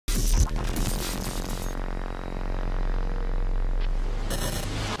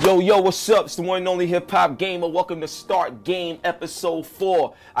Yo, what's up? It's the one and only HipHopGamer. Welcome to Start Game Episode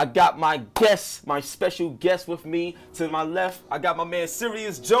 4. I got my guest, my special guest with me. To my left, I got my man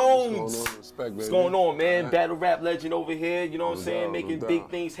Serius Jones. What's going on? Respect, baby. What's going on, man? Right. Battle rap legend over here, you know what I'm saying? Making big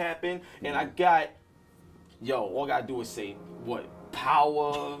things happen. And I got, all I gotta do is say, what?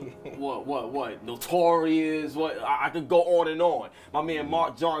 Power, what? Notorious, what? I could go on and on. My man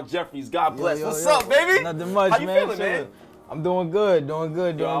Marc Jon Jefferies, God bless. What's up, baby? Nothing much, How you man. feeling, man? I'm doing good, doing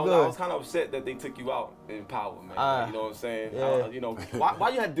good. I was kind of upset that they took you out in Power, man. You know what I'm saying? Yeah. You know, why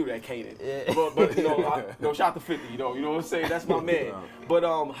you had to do that, Kanan? Yeah. But you know, shout out to 50, you know what I'm saying? That's my man. But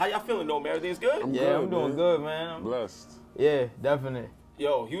how y'all feeling though, man? Everything's good? I'm doing good, man. I'm blessed. Yeah, definitely.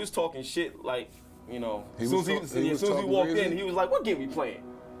 Yo, he was talking shit like, you know, as soon as he walked in, he was like, "What game we playing?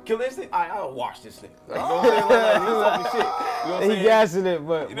 Kill Instinct? I'll watch this thing." Like, he was talking shit. You know what I'm He gassing it,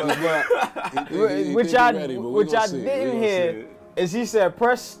 but which I didn't hear is he said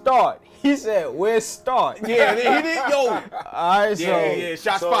press start. He said where's start? Yeah, he did. Yo. All right,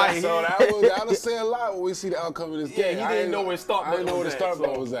 shots fired. So that'll say a lot when we see the outcome of this game. Yeah, he didn't know where start button was at. I didn't know where the start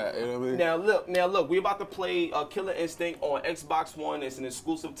button was at. You know what I mean? Now look, we're about to play Killer Instinct on Xbox One. It's an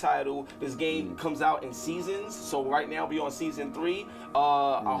exclusive title. This game comes out in seasons. So right now we're on season 3.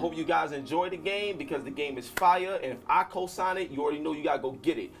 I hope you guys enjoy the game because the game is fire. And if I co-sign it, you already know you gotta go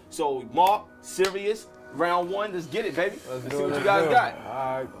get it. So Marc, Serius, round 1, let's get it, baby. Let's see what you guys got.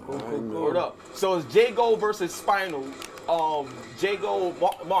 All right, cool. Word up. So it's Jago versus Spinal. Jago,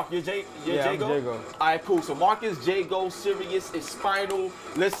 Marc, you're Jago? I'm Jago. All right, cool. So Marc is Jago, Serius is Spinal.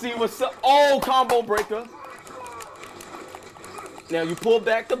 Let's see what's up. Oh, combo breaker. Now you pull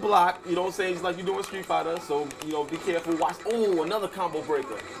back the block. You know what I'm saying? It's like you're doing Street Fighter. So, you know, be careful. Watch. Oh, another combo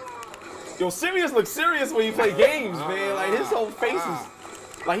breaker. Yo, Serius looks serious when you play games, man. Like his whole face is...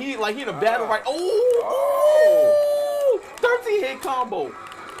 Like he in a battle right. Oh! 13-hit combo.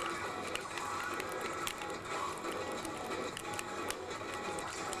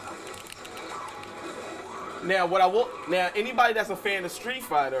 Now anybody that's a fan of Street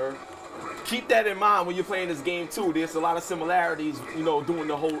Fighter, keep that in mind when you're playing this game too. There's a lot of similarities, you know, doing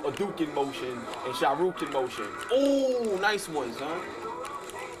the whole Hadouken motion and Shoryuken motion. Oh, nice ones, huh?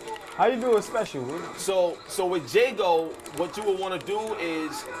 How you do a special? So with Jago, what you would want to do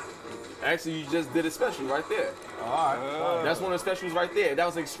is, actually you just did a special right there. All right. That's one of the specials right there. That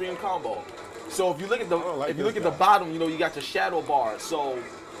was an extreme combo. So if you look at the bottom, you know you got your shadow bars. So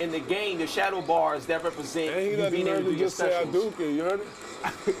in the game, the shadow bars that represent you being able to do your specials. You heard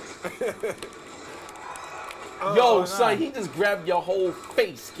it? Yo, son, he just grabbed your whole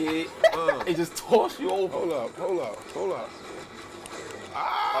face, kid, and just tossed you over. Hold up.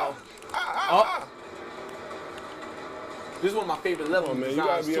 This is one of my favorite levels. Oh, man, you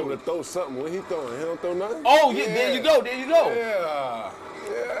gotta be able to throw something. What he throwing? He don't throw nothing? Oh, yeah, there you go. Yeah.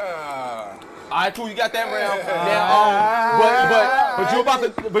 All right, cool. You got that round. Now,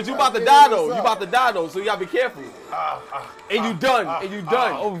 but you about to die though. You about to die though, so you gotta be careful. And you done.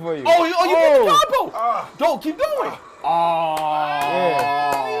 Over for you. Oh, you get the combo. Don't keep going.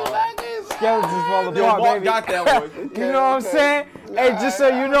 Skeletons fall apart, Marc baby. got that one. You know what I'm saying? Hey, just so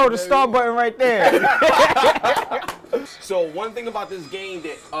you know, the start button right there. So one thing about this game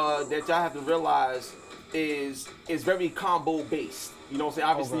that y'all have to realize is it's very combo based. You know what I'm saying?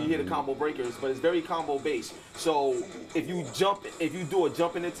 Obviously you hear the combo breakers, but it's very combo based. So if you do a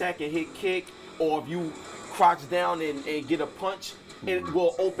jumping attack and hit kick, or if you crouch down and get a punch, it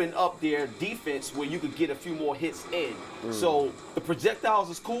will open up their defense where you could get a few more hits in. So the projectiles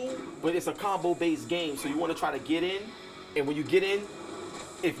is cool, but it's a combo based game. So you want to try to get in, and when you get in,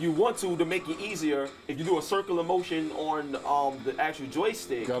 if you want to make it easier, if you do a circular motion on the actual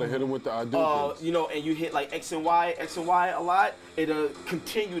joystick, gotta hit him with the Hadouken. you know, and you hit like X and Y a lot, it'll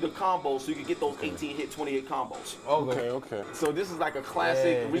continue the combo, so you can get those 18-hit, 20-hit combos. Okay. So this is like a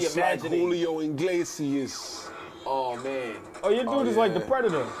classic reimagining. It's like Julio Iglesias. Oh man. Oh, your dude is like the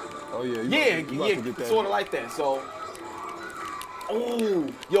Predator. Oh yeah. Sort of like that. So. Oh,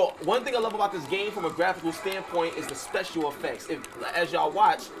 yo, one thing I love about this game from a graphical standpoint is the special effects. As y'all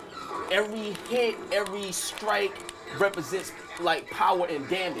watch, every hit, every strike represents like power and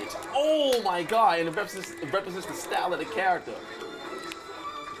damage. Oh my God, and it represents the style of the character.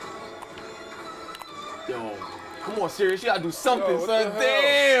 Yo, come on, Serius, you gotta do something, son.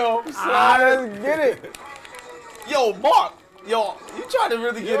 Damn, son. Let's get it. Yo, Marc. Yo, you trying to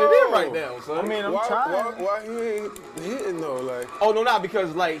really get it in right now, son. I mean, I'm trying. Why he ain't hitting though? Like. Oh no, not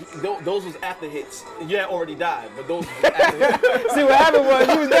because like those was after hits. You had already died, but those was after hits. See what happened was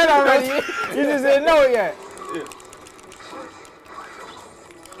you was dead already. You just didn't know it yet.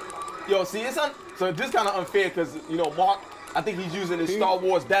 Yo, see, so this kind of unfair because you know Mark. I think he's using his Star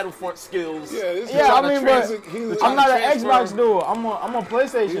Wars Battlefront skills. Yeah, this Yeah, I mean, but I'm not an transfer. Xbox dude. I'm a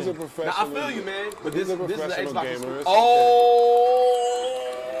PlayStation. He's a Now, professional. I feel you, man. But this is an Xbox. Gamer. Oh,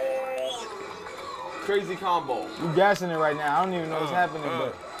 crazy combo. You gassing it right now. I don't even know what's happening,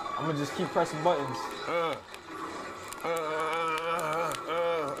 but I'm gonna just keep pressing buttons.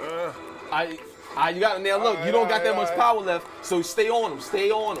 You got to now look. You don't got that much power left, so stay on him.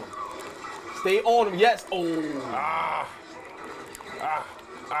 Stay on him. Stay on him. Yes. Oh.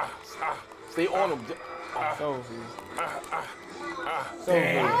 Stay on him.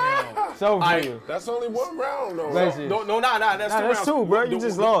 So for you. That's only one round, though. No, that's two, bro. You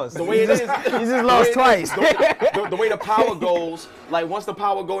just lost. The way it is, you just lost twice. the way the power goes, like once the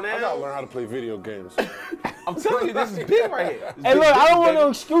power go I gotta down, learn how to play video games. I'm telling you, this is big right here. Hey, look, I don't want no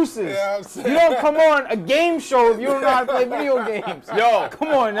excuses. Yeah, I'm saying. You don't come on a game show if you don't know how to play video games. Yo, Come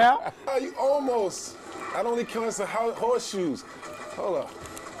on now. You almost. That only counts as horseshoes. Hold up.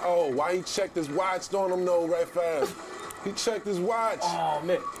 Oh, why he checked his watch on him though right fast? He checked his watch. oh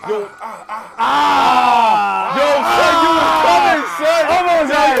man, Yo, son, you was coming, son.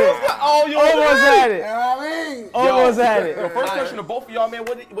 Almost had it. Oh, you Almost had it. You know what I mean? Almost had Yo, it. first question to both of y'all, man.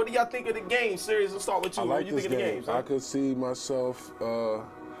 What do y'all think of the game? Serious, let's start with you. I What like do you this think of the game. game? Son? I could see myself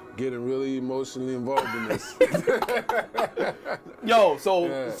getting really emotionally involved in this. Yo, so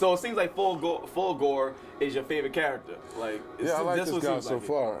Yeah. it seems like Full Gore is your favorite character. Like, Yeah, I like that's this what it guy seems so like.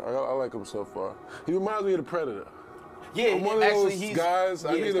 far. I like him so far. He reminds me of the Predator. Yeah, I'm one of actually, those guys.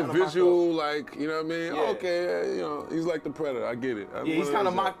 I he's need a kinda my visual, like, you know what I mean? Yeah. Okay, you know, he's like the Predator. I get it. Yeah, he's kind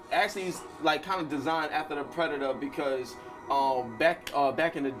of actually he's like kind of designed after the Predator because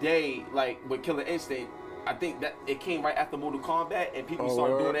back in the day, like with Killer Instinct, I think that it came right after Mortal Kombat and people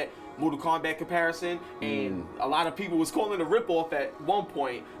started doing that Mortal Kombat comparison, and a lot of people was calling it a ripoff at one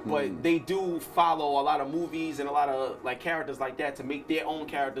point, but they do follow a lot of movies and a lot of like characters like that to make their own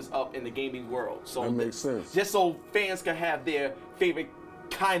characters up in the gaming world. So That makes sense. Just so fans can have their favorite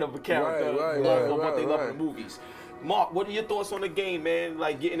kind of a character of what they love in the movies. Mark, what are your thoughts on the game, man?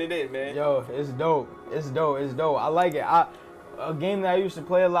 Like getting it in, man. Yo, it's dope. It's dope. It's dope. I like it. A game that I used to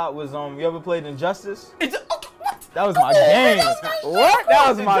play a lot was you ever played Injustice? That was my game. What? That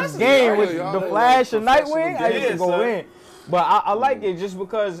was my game with the Flash and Nightwing. I used to go in. But I like it just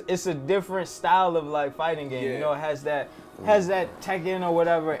because it's a different style of like fighting game. Yeah. You know, it has that Tekken or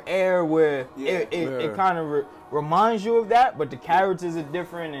whatever air where it kind of reminds you of that, but the characters are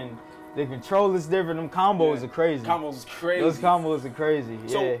different and the control is different. Them combos are crazy. Combos crazy. Those combos are crazy.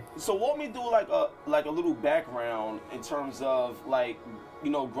 So walk me through like a little background in terms of like, you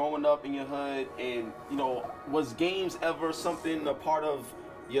know, growing up in your hood, and you know, was games ever something a part of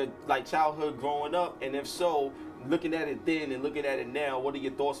your like childhood growing up? And if so, looking at it then and looking at it now, what are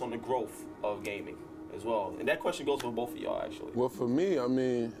your thoughts on the growth of gaming as well? And that question goes for both of y'all actually. Well, for me, I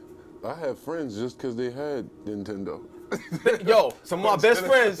mean, I had friends just because they had Nintendo. Yo, some of my best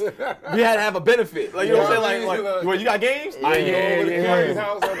friends, we had to have a benefit. Like, you know what I'm saying? Like well, you got games? Over the Carrie's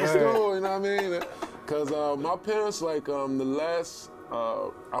house at the school, you know what I mean? Because my parents, like, the last,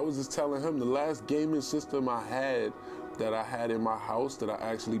 I was just telling him, the last gaming system I had in my house that I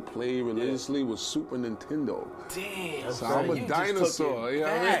actually played religiously was Super Nintendo. Damn. So I'm a dinosaur, you know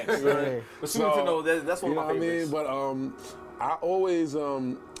what I mean? But Super Nintendo, that's one of my favorites. But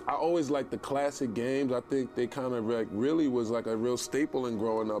I always liked the classic games. I think they kind of like really was like a real staple in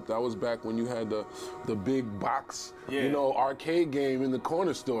growing up. That was back when you had the big box, you know, arcade game in the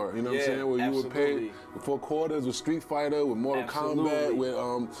corner store. You know what I'm saying? Where you would pay $4 with Street Fighter, with Mortal Kombat, with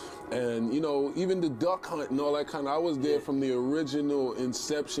and you know, even the Duck Hunt and all that kind of. I was there from the original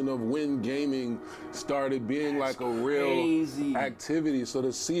inception of when gaming started being like a real activity. So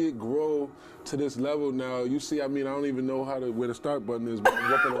to see it grow to this level now, you see, I mean, I don't even know where the start button is, but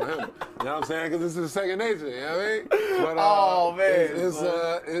I'm whooping on him. You know what I'm saying? Because this is second nature, you know what I mean? But, oh, man.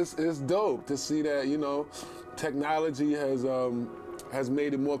 It's dope to see that, you know, technology has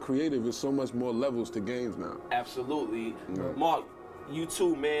made it more creative. There's so much more levels to games now. Absolutely. Mark, you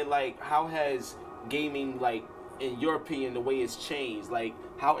too, man, like, how has gaming, like, in your opinion, the way it's changed, like,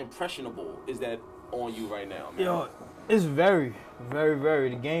 how impressionable is that on you right now, man? Yo, it's very, very, very.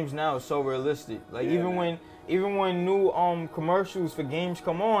 The games now are so realistic. Like even even when new commercials for games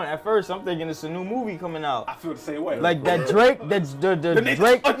come on, at first I'm thinking it's a new movie coming out. I feel the same way. Like that Drake, that's the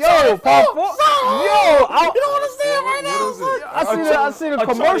Drake. Yo, Part 4. Yo, You don't understand right now. I see the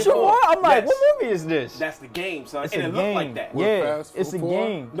commercial for it. I'm like, what movie is this? That's the game, son. It's and a it game. looked like that. Yeah, it's a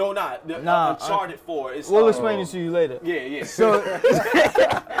game. No, Uncharted 4. We'll explain it to you later. Yeah. So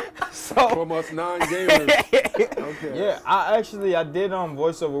from us non-gamers. Okay. Yeah, I did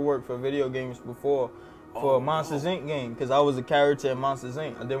voiceover work for video games before for a Monsters Inc. game because I was a character in Monsters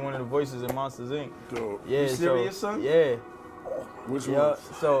Inc. I did one of the voices in Monsters Inc. Dope. Yeah, you serious, son? Yeah. Which one? Yeah.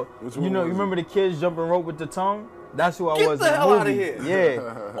 So you remember the kids jumping rope with the tongue? That's who I was in the hell movie. out of here.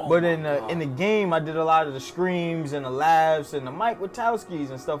 Yeah. But in the game, I did a lot of the screams and the laughs and the Mike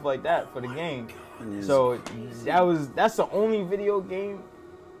Wachowskis and stuff like that for the game. So that's the only video game.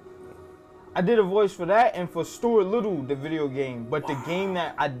 I did a voice for that and for Stuart Little, the video game. But the game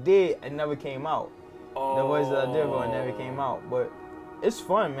that I did, it never came out. The voice that I did for it never came out. But it's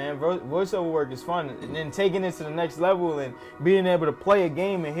fun, man. Voiceover work is fun. And then taking it to the next level and being able to play a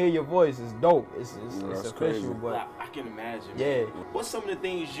game and hear your voice is dope. It's official. Crazy. But I can imagine. yeah. Man. What's some of the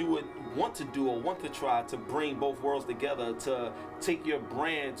things you would want to do or want to try to bring both worlds together to take your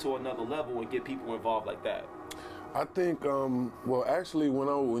brand to another level and get people involved like that? I think, well, actually,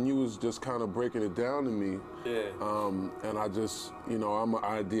 when you was just kind of breaking it down to me, and I just, I'm an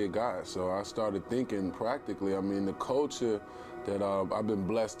idea guy, so I started thinking practically. I mean, the culture that I've been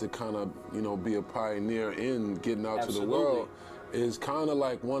blessed to kind of, be a pioneer in getting out to the world is kind of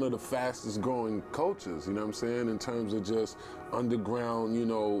like one of the fastest growing cultures, you know what I'm saying, in terms of just underground,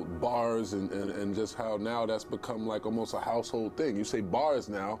 bars and just how now that's become like almost a household thing. You say bars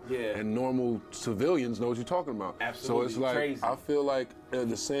now, and normal civilians know what you're talking about. Absolutely. So it's like, crazy. I feel like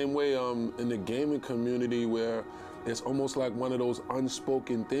the same way in the gaming community where it's almost like one of those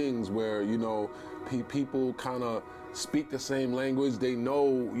unspoken things where, people kind of speak the same language. They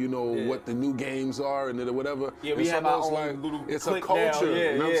know, what the new games are and whatever. Yeah, we have our own little it's a clique culture. now.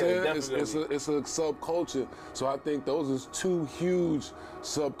 Yeah, you know what I'm saying? Definitely. It's a subculture. So I think those is two huge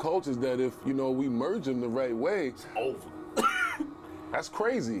subcultures that if we merge them the right way, it's over. That's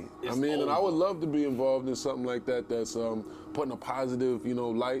crazy. It's and I over. would love to be involved in something like that. That's putting a positive,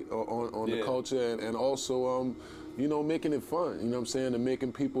 light on the culture and also. Making it fun, you know what I'm saying, and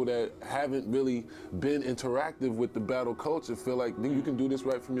making people that haven't really been interactive with the battle culture feel like you can do this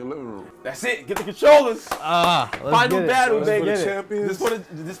right from your living room. That's it. Get the controllers. Final battle, baby. baby. Champions.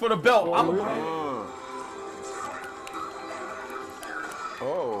 This for the belt.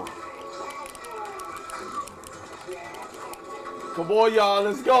 Come on, y'all.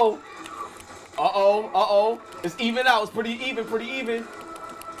 Let's go. Uh-oh. It's even out. It's pretty even.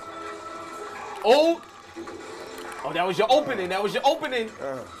 Oh, that was your opening.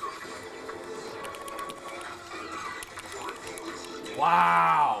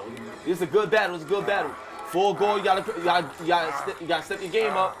 Wow. This is a good battle. Full goal. You gotta step your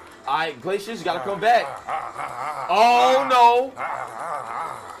game up. All right, Glaciers, you gotta come back. Oh, no.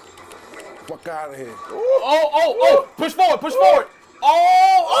 Fuck out of here. Oh. Push forward.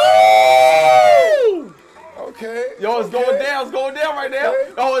 Oh. Okay. Yo, it's going down. It's going down right now.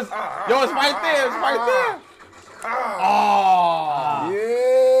 It's right there. Oh.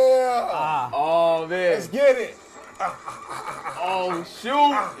 Yeah. Oh, man. Let's get it. Oh, shoot.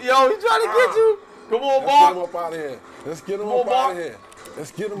 Yo, he's trying to get you. Come on, Mark. Let's get him up out of here.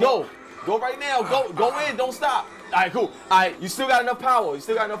 Go right now. Go in. Don't stop. All right, cool. All right, you still got enough power.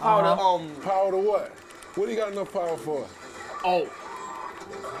 To Power to what? What do you got enough power for? Oh,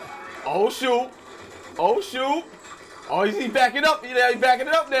 shoot. Oh, he's backing up. He's backing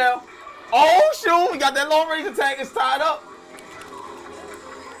it up now. Oh, shoot. We got that long range attack. It's tied up.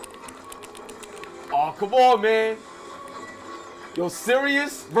 Oh, come on, man. Yo,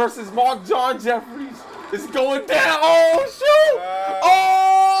 Serius versus Marc Jon Jefferies. It's going down. Oh, shoot.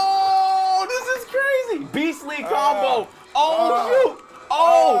 Oh, this is crazy. Beastly combo. Oh, shoot.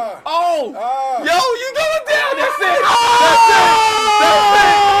 Oh. Yo, you going down. That's it.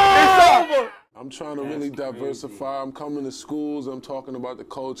 It's over. I'm trying to really diversify. I'm coming to schools. I'm talking about the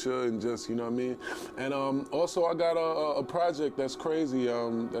culture and just, you know what I mean? And also I got a project that's crazy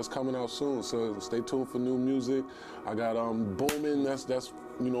that's coming out soon. So stay tuned for new music. I got Booming, that's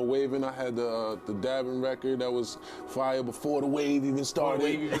waving. I had the dabbing record that was fire before the wave even started.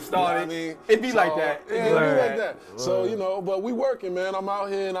 You know what I mean? It'd be like that. Yeah, it'd be like that. So, but we working, man. I'm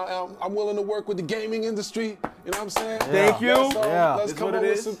out here and I'm willing to work with the gaming industry. You know what I'm saying? Thank you. Let's come up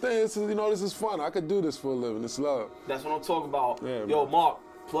with some things. This is fun. I could do this for a living. It's love. That's what I'm talking about. Yeah, yo, Mark,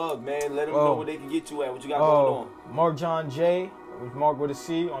 plug, man. Let them know where they can get you at. What you got going on? Marc Jon J, with Mark with a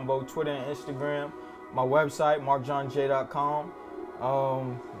C, on both Twitter and Instagram. my website, marcjonj.com.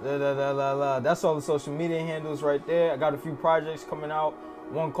 That's all the social media handles right there. I got a few projects coming out.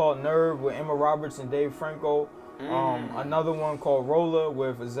 One called Nerve with Emma Roberts and Dave Franco. Another one called Roller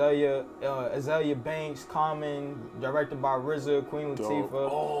with Azalea Banks, Common, directed by RZA, Queen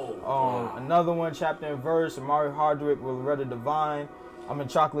Latifah. Another one, Chapter and Verse, Amari Hardwick with Loretta Devine. I'm in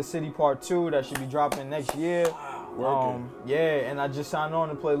Chocolate City Part 2 that should be dropping next year. Yeah, and I just signed on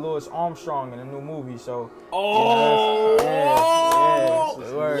to play Louis Armstrong in a new movie. So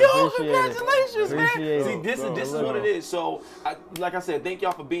congratulations, man. See, this is what it is. So, like I said, thank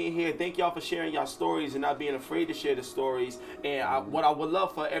y'all for being here. Thank y'all for sharing y'all stories and not being afraid to share the stories. And what I would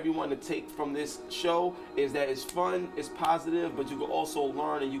love for everyone to take from this show is that it's fun, it's positive, but you can also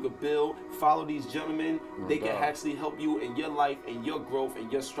learn and you can build. Follow these gentlemen. They can actually help you in your life and your growth and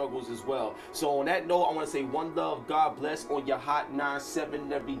your struggles as well. So on that note, I want to say one love. God bless on your hot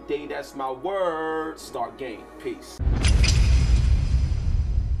 9-7 every day. That's my word. Start game. Peace.